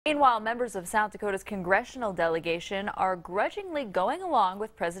Meanwhile, members of South Dakota's congressional delegation are grudgingly going along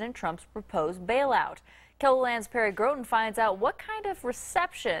with President Trump's proposed bailout. KELOLAND's Perry Groten finds out what kind of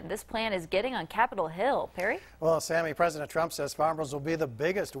reception this plan is getting on Capitol Hill. Perry? Well, Sammy, President Trump says farmers will be the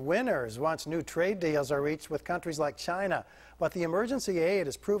biggest winners once new trade deals are reached with countries like China. But the emergency aid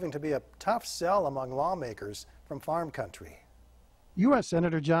is proving to be a tough sell among lawmakers from farm country. U.S.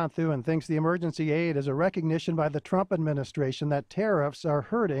 Senator John Thune thinks the emergency aid is a recognition by the Trump administration that tariffs are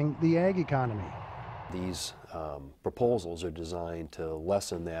hurting the ag economy. These proposals are designed to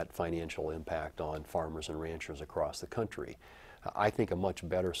lessen that financial impact on farmers and ranchers across the country. I think a much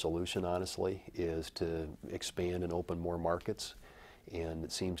better solution, honestly, is to expand and open more markets, and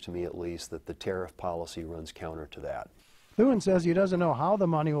it seems to me at least that the tariff policy runs counter to that. Thune says he doesn't know how the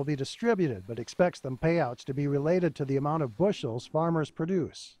money will be distributed, but expects the payouts to be related to the amount of bushels farmers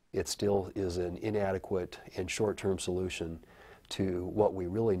produce. It still is an inadequate and short-term solution to what we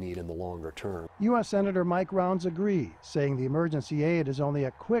really need in the longer term. U.S. Senator Mike Rounds agrees, saying the emergency aid is only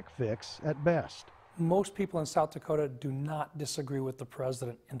a quick fix at best. Most people in South Dakota do not disagree with the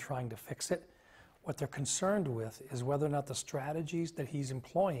president in trying to fix it. What they're concerned with is whether or not the strategies that he's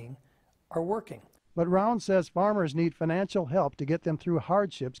employing are working. But Rounds says farmers need financial help to get them through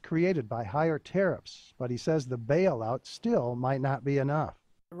hardships created by higher tariffs. But he says the bailout still might not be enough.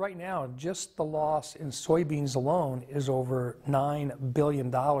 Right now, just the loss in soybeans alone is over $9 billion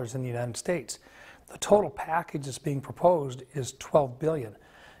in the United States. The total package that's being proposed is $12 billion.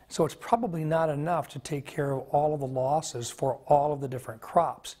 So it's probably not enough to take care of all of the losses for all of the different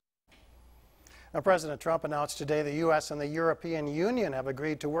crops. Now, President Trump announced today the U.S. and the European Union have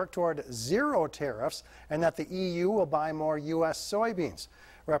agreed to work toward zero tariffs and that the EU will buy more U.S. soybeans.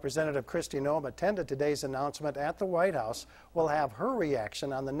 Representative Kristi Noem attended today's announcement at the White House. We'll have her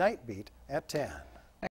reaction on the Night Beat at 10.